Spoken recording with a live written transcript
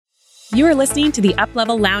You are listening to the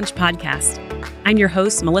Uplevel Lounge podcast. I'm your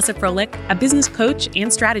host, Melissa Froelich, a business coach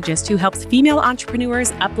and strategist who helps female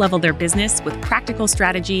entrepreneurs uplevel their business with practical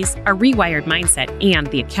strategies, a rewired mindset, and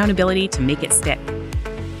the accountability to make it stick.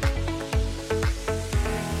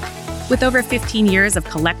 With over 15 years of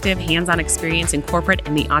collective hands-on experience in corporate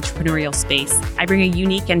and the entrepreneurial space, I bring a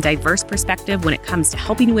unique and diverse perspective when it comes to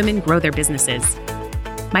helping women grow their businesses.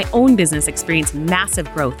 My own business experienced massive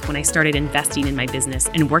growth when I started investing in my business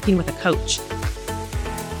and working with a coach.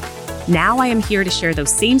 Now I am here to share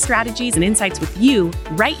those same strategies and insights with you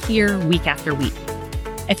right here week after week.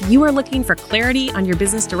 If you are looking for clarity on your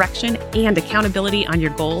business direction and accountability on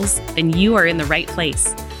your goals, then you are in the right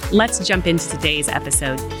place. Let's jump into today's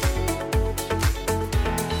episode.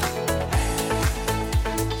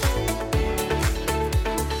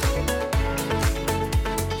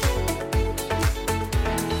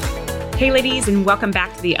 Hey ladies, and welcome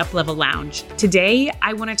back to the Uplevel Lounge. Today,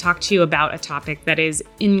 I want to talk to you about a topic that is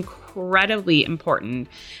incredibly important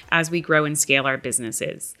as we grow and scale our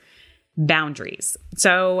businesses: boundaries.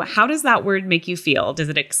 So how does that word make you feel? Does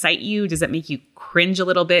it excite you? Does it make you cringe a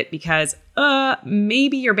little bit because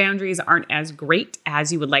maybe your boundaries aren't as great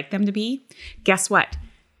as you would like them to be? Guess what?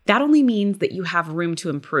 That only means that you have room to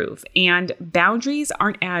improve. And boundaries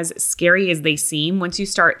aren't as scary as they seem once you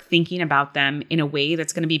start thinking about them in a way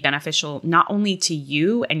that's going to be beneficial not only to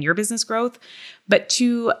you and your business growth, but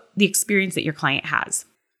to the experience that your client has.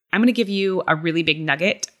 I'm going to give you a really big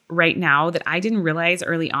nugget right now that I didn't realize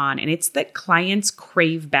early on, and it's that clients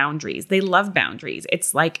crave boundaries. They love boundaries.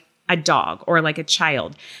 It's like a dog or like a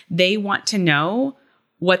child. They want to know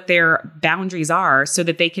what their boundaries are so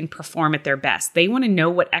that they can perform at their best. They want to know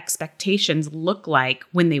what expectations look like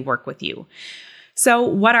when they work with you. So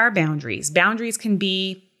what are boundaries? Boundaries can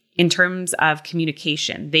be in terms of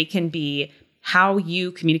communication. They can be how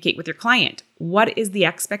you communicate with your client. What is the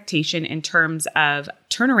expectation in terms of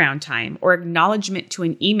turnaround time or acknowledgement to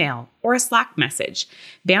an email or a Slack message?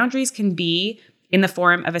 Boundaries can be in the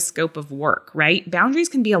form of a scope of work, right? Boundaries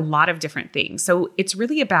can be a lot of different things. So it's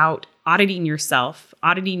really about auditing yourself,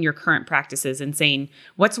 auditing your current practices and saying,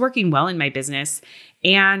 what's working well in my business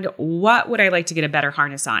and what would I like to get a better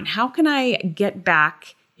harness on? How can I get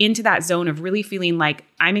back into that zone of really feeling like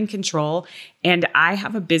I'm in control and I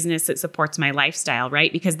have a business that supports my lifestyle,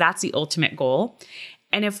 right? Because that's the ultimate goal.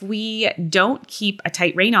 And if we don't keep a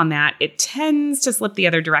tight rein on that, it tends to slip the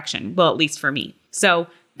other direction. Well, at least for me. So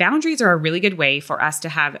boundaries are a really good way for us to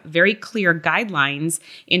have very clear guidelines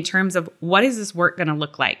in terms of what is this work going to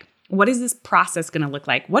look like? What is this process going to look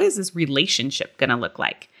like? What is this relationship going to look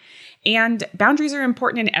like? And boundaries are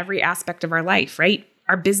important in every aspect of our life, right?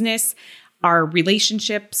 Our business, our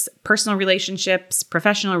relationships, personal relationships,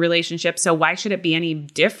 professional relationships. So why should it be any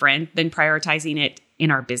different than prioritizing it in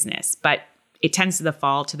our business? But it tends to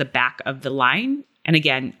fall to the back of the line. And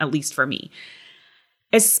again, at least for me,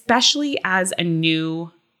 especially as a new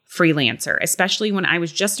freelancer, especially when I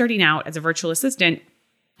was just starting out as a virtual assistant,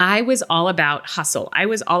 I was all about hustle. I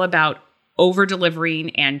was all about over-delivering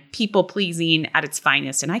and people-pleasing at its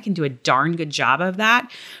finest. And I can do a darn good job of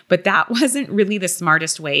that. But that wasn't really the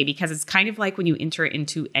smartest way, because it's kind of like when you enter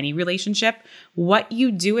into any relationship, what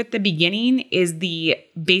you do at the beginning is the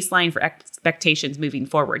baseline for expectations moving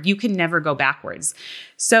forward. You can never go backwards.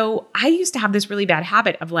 So I used to have this really bad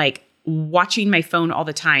habit of like watching my phone all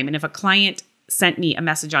the time. And if a client sent me a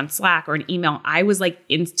message on Slack or an email, I was like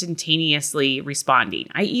instantaneously responding.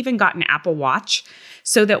 I even got an Apple Watch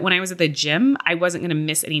so that when I was at the gym, I wasn't going to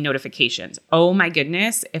miss any notifications. Oh my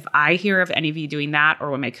goodness. If I hear of any of you doing that,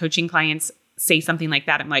 or when my coaching clients say something like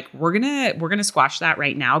that, I'm like, we're going to squash that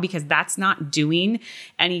right now, because that's not doing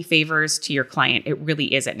any favors to your client. It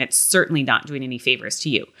really isn't. And it's certainly not doing any favors to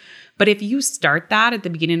you. But if you start that at the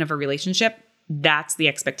beginning of a relationship, that's the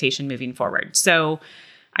expectation moving forward. So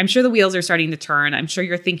I'm sure the wheels are starting to turn. I'm sure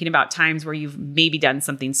you're thinking about times where you've maybe done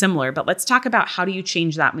something similar, but let's talk about how do you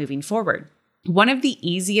change that moving forward. One of the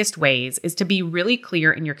easiest ways is to be really clear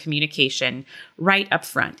in your communication right up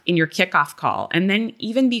front in your kickoff call, and then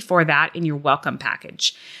even before that in your welcome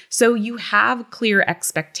package. So you have clear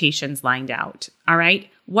expectations lined out. All right.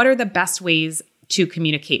 What are the best ways to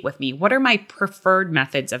communicate with me? What are my preferred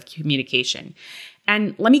methods of communication?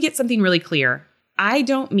 And let me get something really clear. I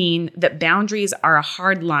don't mean that boundaries are a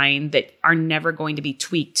hard line that are never going to be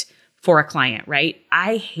tweaked for a client, right?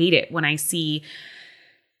 I hate it when I see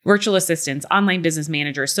virtual assistants, online business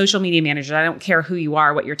managers, social media managers. I don't care who you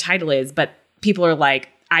are, what your title is, but people are like,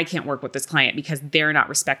 I can't work with this client because they're not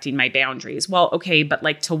respecting my boundaries. Well, okay, but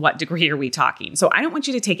like to what degree are we talking? So I don't want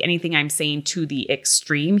you to take anything I'm saying to the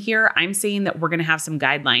extreme here. I'm saying that we're going to have some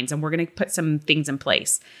guidelines and we're going to put some things in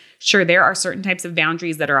place. Sure, there are certain types of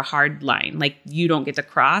boundaries that are a hard line, like you don't get to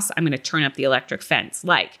cross. I'm going to turn up the electric fence.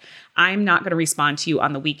 Like I'm not going to respond to you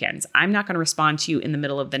on the weekends. I'm not going to respond to you in the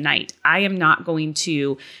middle of the night. I am not going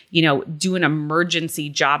to, do an emergency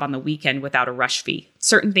job on the weekend without a rush fee.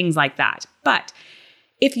 Certain things like that. But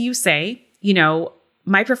if you say,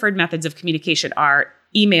 my preferred methods of communication are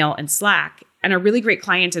email and Slack, and a really great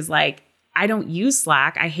client is like, I don't use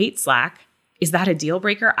Slack. I hate Slack. Is that a deal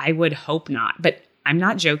breaker? I would hope not. But I'm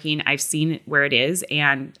not joking. I've seen where it is,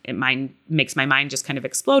 and it makes my mind just kind of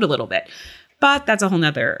explode a little bit. But that's a whole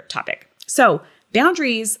nother topic. So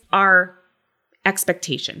boundaries are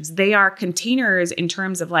expectations. They are containers in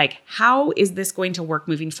terms of like, how is this going to work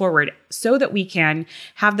moving forward so that we can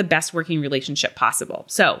have the best working relationship possible?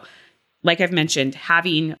 So like I've mentioned,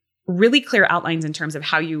 having really clear outlines in terms of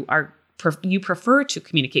how you prefer to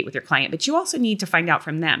communicate with your client, but you also need to find out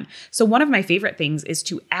from them. So one of my favorite things is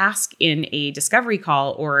to ask in a discovery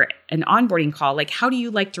call or an onboarding call, like, how do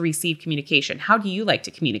you like to receive communication? How do you like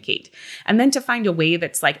to communicate? And then to find a way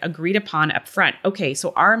that's like agreed upon up front. Okay,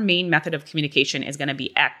 so our main method of communication is going to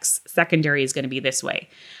be X. Secondary is going to be this way.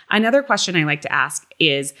 Another question I like to ask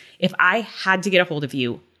is, if I had to get a hold of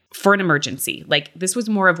you for an emergency, like this was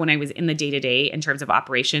more of when I was in the day-to-day in terms of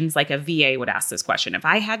operations, like a VA would ask this question. If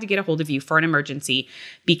I had to get a hold of you for an emergency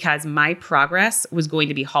because my progress was going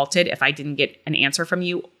to be halted if I didn't get an answer from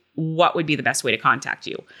you, what would be the best way to contact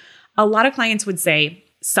you? A lot of clients would say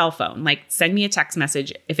cell phone, like send me a text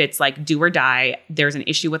message. If it's like do or die, there's an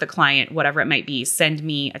issue with a client, whatever it might be, send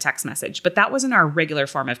me a text message. But that wasn't our regular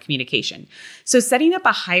form of communication. So setting up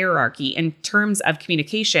a hierarchy in terms of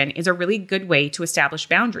communication is a really good way to establish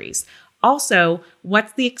boundaries. Also,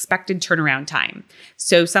 what's the expected turnaround time?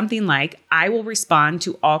 So something like, I will respond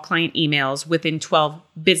to all client emails within 12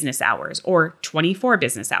 business hours or 24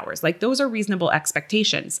 business hours. Like those are reasonable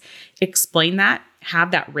expectations. Explain that,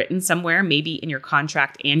 have that written somewhere, maybe in your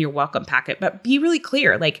contract and your welcome packet, but be really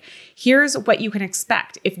clear. Like, here's what you can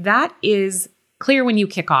expect. If that is clear when you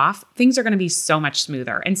kick off, things are going to be so much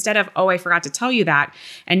smoother. Instead of, oh, I forgot to tell you that,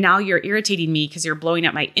 and now you're irritating me because you're blowing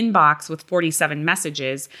up my inbox with 47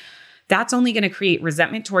 messages. That's only going to create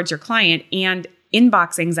resentment towards your client and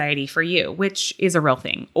inbox anxiety for you, which is a real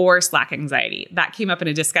thing, or Slack anxiety. That came up in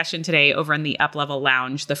a discussion today over in the Uplevel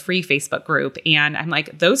Lounge, the free Facebook group. And I'm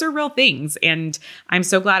like, those are real things. And I'm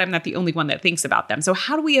so glad I'm not the only one that thinks about them. So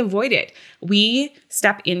how do we avoid it? We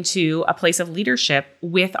step into a place of leadership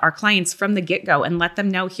with our clients from the get-go and let them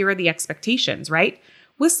know, here are the expectations, right?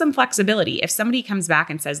 With some flexibility. If somebody comes back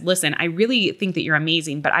and says, listen, I really think that you're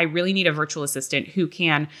amazing, but I really need a virtual assistant who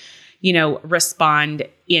can respond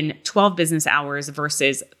in 12 business hours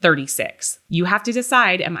versus 36. You have to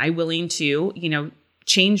decide, am I willing to,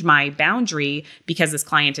 change my boundary because this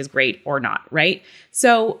client is great or not, right?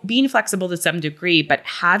 So being flexible to some degree, but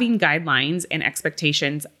having guidelines and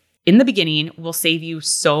expectations in the beginning will save you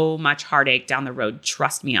so much heartache down the road.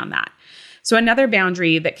 Trust me on that. So another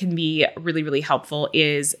boundary that can be really, really helpful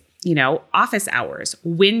is, office hours.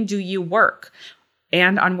 When do you work?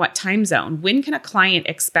 And on what time zone? When can a client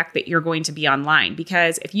expect that you're going to be online?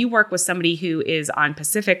 Because if you work with somebody who is on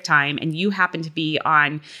Pacific time and you happen to be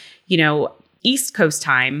on, East Coast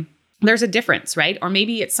time, there's a difference, right? Or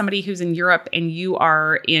maybe it's somebody who's in Europe and you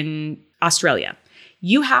are in Australia.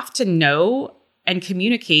 You have to know and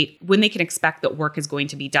communicate when they can expect that work is going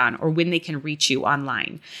to be done or when they can reach you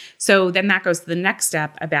online. So then that goes to the next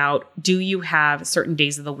step about, do you have certain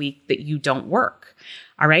days of the week that you don't work?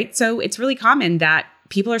 All right. So it's really common that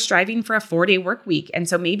people are striving for a 4-day work week. And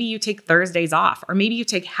so maybe you take Thursdays off, or maybe you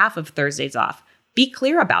take half of Thursdays off. Be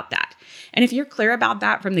clear about that. And if you're clear about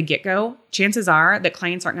that from the get-go, chances are that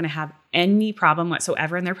clients aren't going to have any problem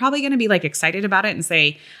whatsoever. And they're probably going to be like excited about it and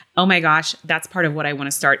say, oh my gosh, that's part of what I want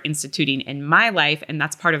to start instituting in my life. And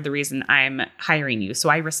that's part of the reason I'm hiring you. So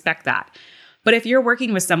I respect that. But if you're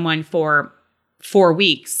working with someone for 4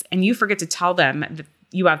 weeks and you forget to tell them that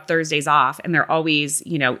you have Thursdays off and they're always,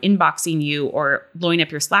 inboxing you or blowing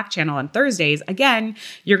up your Slack channel on Thursdays, again,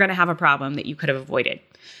 you're going to have a problem that you could have avoided.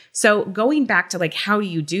 So going back to like, how do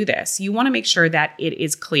you do this? You want to make sure that it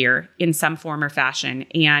is clear in some form or fashion,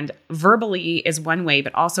 and verbally is one way,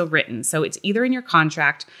 but also written. So it's either in your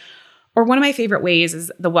contract, or one of my favorite ways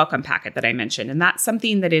is the welcome packet that I mentioned. And that's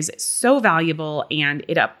something that is so valuable, and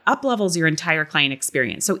it up-levels your entire client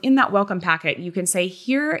experience. So in that welcome packet, you can say,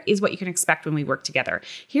 here is what you can expect when we work together.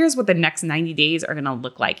 Here's what the next 90 days are going to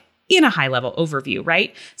look like. in a high level overview,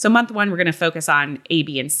 right? So month 1, we're going to focus on A,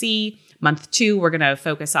 B, and C. Month 2, we're going to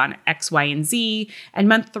focus on X, Y, and Z. And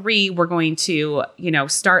month 3, we're going to,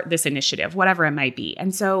 start this initiative, whatever it might be.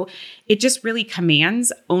 And so it just really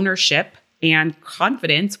commands ownership and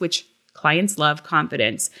confidence, which clients love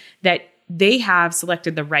confidence, that they have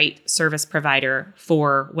selected the right service provider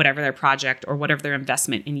for whatever their project or whatever their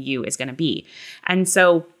investment in you is going to be. And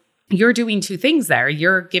so you're doing 2 things there.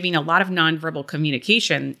 You're giving a lot of nonverbal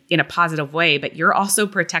communication in a positive way, but you're also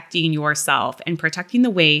protecting yourself and protecting the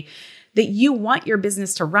way that you want your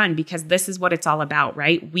business to run, because this is what it's all about,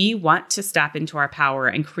 right? We want to step into our power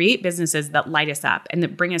and create businesses that light us up and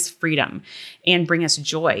that bring us freedom and bring us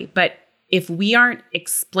joy. But if we aren't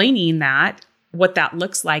explaining that, what that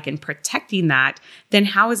looks like and protecting that, then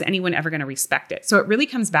how is anyone ever going to respect it? So it really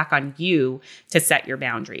comes back on you to set your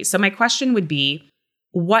boundaries. So my question would be,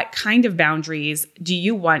 what kind of boundaries do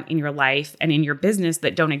you want in your life and in your business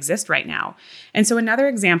that don't exist right now? And so another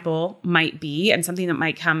example might be, and something that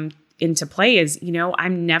might come into play is,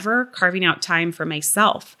 I'm never carving out time for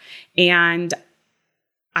myself, and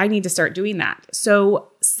I need to start doing that. So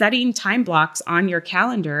setting time blocks on your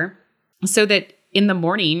calendar so that in the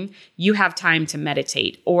morning, you have time to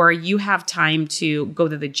meditate, or you have time to go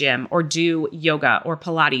to the gym or do yoga or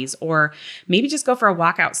Pilates, or maybe just go for a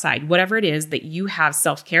walk outside, whatever it is that you have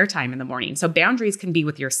self-care time in the morning. So boundaries can be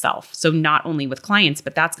with yourself. So not only with clients,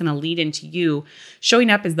 but that's going to lead into you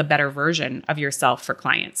showing up as the better version of yourself for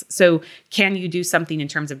clients. So can you do something in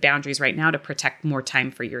terms of boundaries right now to protect more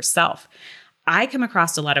time for yourself? I come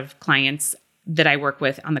across a lot of clients that I work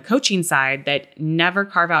with on the coaching side that never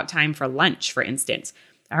carve out time for lunch, for instance.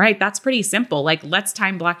 All right, that's pretty simple. Like, let's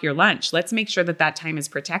time block your lunch. Let's make sure that that time is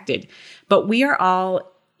protected. But we are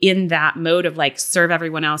all in that mode of like, serve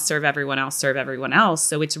everyone else, serve everyone else, serve everyone else.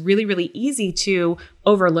 So it's really, really easy to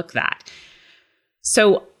overlook that.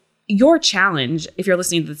 So your challenge, if you're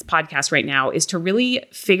listening to this podcast right now, is to really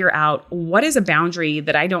figure out what is a boundary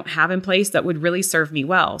that I don't have in place that would really serve me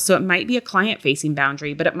well. So it might be a client-facing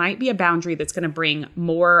boundary, but it might be a boundary that's going to bring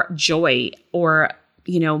more joy or,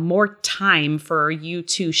 more time for you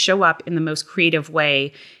to show up in the most creative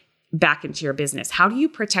way back into your business. How do you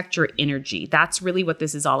protect your energy? That's really what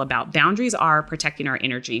this is all about. Boundaries are protecting our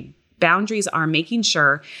energy. Boundaries are making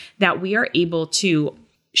sure that we are able to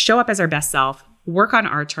show up as our best self, work on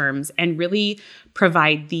our terms, and really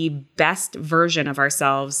provide the best version of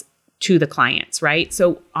ourselves to the clients, right?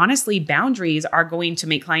 So honestly, boundaries are going to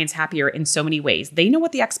make clients happier in so many ways. They know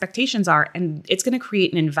what the expectations are, and it's going to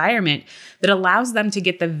create an environment that allows them to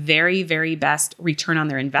get the very, very best return on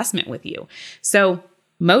their investment with you. So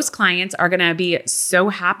most clients are going to be so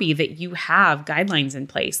happy that you have guidelines in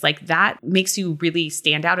place. Like, that makes you really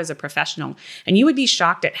stand out as a professional. And you would be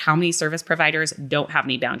shocked at how many service providers don't have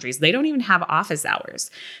any boundaries. They don't even have office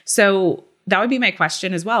hours. So that would be my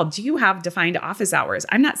question as well. Do you have defined office hours?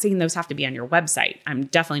 I'm not saying those have to be on your website. I'm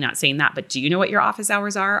definitely not saying that. But do you know what your office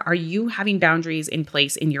hours are? Are you having boundaries in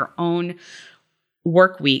place in your own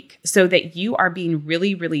work week so that you are being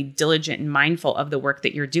really, really diligent and mindful of the work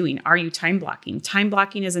that you're doing? Are you time blocking? Time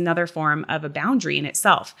blocking is another form of a boundary in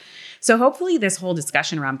itself. So hopefully this whole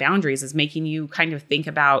discussion around boundaries is making you kind of think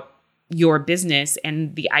about your business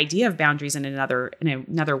and the idea of boundaries in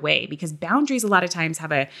another way, because boundaries a lot of times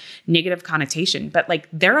have a negative connotation, but like,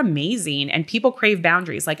 they're amazing and people crave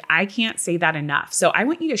boundaries. Like, I can't say that enough. So I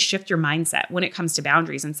want you to shift your mindset when it comes to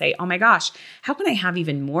boundaries and say, oh my gosh, how can I have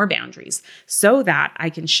even more boundaries so that I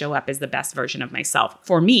can show up as the best version of myself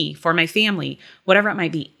for me, for my family, whatever it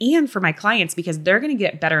might be, and for my clients, because they're going to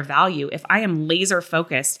get better value if I am laser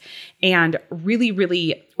focused and really,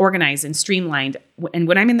 really organized and streamlined. And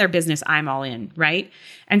when I'm in their business, I'm all in, right?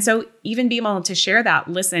 And so even being able to share that,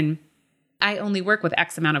 listen, I only work with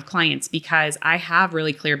X amount of clients because I have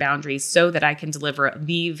really clear boundaries so that I can deliver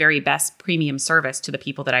the very best premium service to the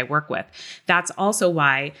people that I work with. That's also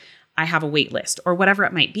why I have a wait list or whatever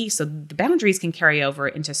it might be. So the boundaries can carry over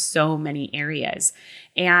into so many areas.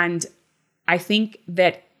 And I think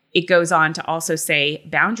that it goes on to also say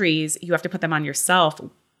boundaries, you have to put them on yourself,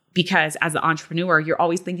 because as an entrepreneur, you're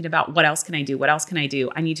always thinking about, what else can I do? What else can I do?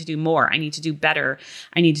 I need to do more. I need to do better.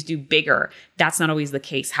 I need to do bigger. That's not always the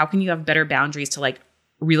case. How can you have better boundaries to like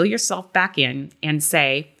reel yourself back in and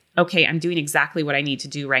say, okay, I'm doing exactly what I need to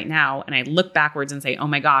do right now. And I look backwards and say, oh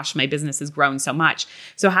my gosh, my business has grown so much.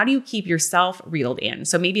 So how do you keep yourself reeled in?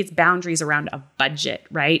 So maybe it's boundaries around a budget,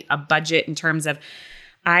 right? A budget in terms of,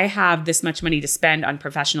 I have this much money to spend on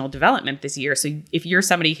professional development this year. So if you're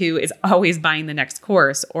somebody who is always buying the next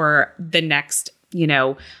course or the next,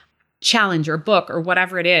 challenge or book or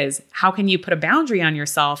whatever it is, how can you put a boundary on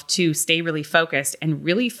yourself to stay really focused and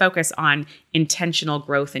really focus on intentional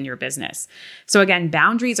growth in your business? So again,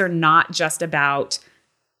 boundaries are not just about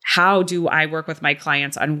how do I work with my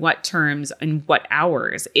clients on what terms and what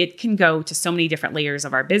hours. It can go to so many different layers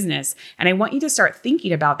of our business. And I want you to start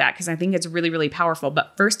thinking about that because I think it's really, really powerful.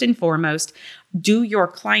 But first and foremost, do your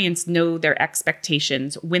clients know their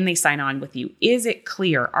expectations when they sign on with you? Is it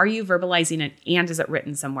clear? Are you verbalizing it and is it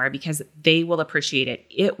written somewhere? Because they will appreciate it.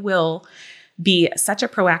 It will be such a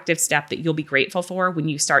proactive step that you'll be grateful for when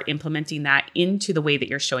you start implementing that into the way that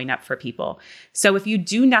you're showing up for people. So if you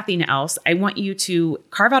do nothing else, I want you to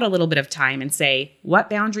carve out a little bit of time and say, what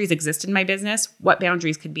boundaries exist in my business? What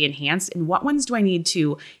boundaries could be enhanced? And what ones do I need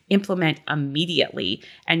to implement immediately?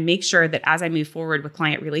 And make sure that as I move forward with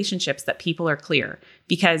client relationships, that people are clear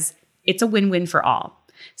because it's a win-win for all.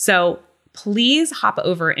 So please hop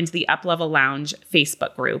over into the Uplevel Lounge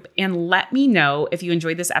Facebook group and let me know if you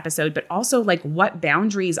enjoyed this episode, but also like what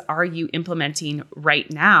boundaries are you implementing right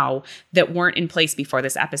now that weren't in place before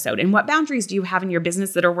this episode? And what boundaries do you have in your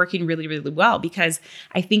business that are working really, really well? Because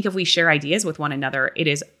I think if we share ideas with one another, it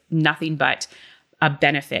is nothing but a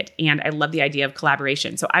benefit. And I love the idea of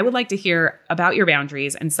collaboration. So I would like to hear about your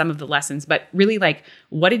boundaries and some of the lessons, but really like,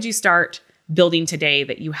 what did you start building today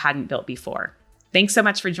that you hadn't built before? Thanks so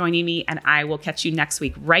much for joining me, and I will catch you next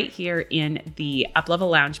week right here in the Uplevel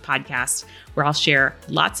Lounge podcast, where I'll share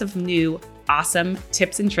lots of new, awesome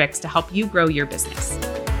tips and tricks to help you grow your business.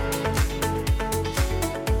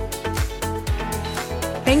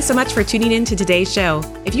 Thanks so much for tuning in to today's show.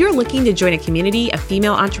 If you're looking to join a community of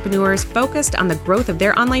female entrepreneurs focused on the growth of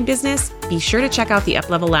their online business, be sure to check out the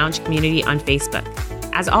Uplevel Lounge community on Facebook.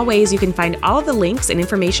 As always, you can find all of the links and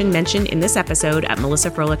information mentioned in this episode at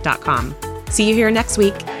melissafroelich.com. See you here next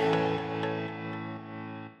week.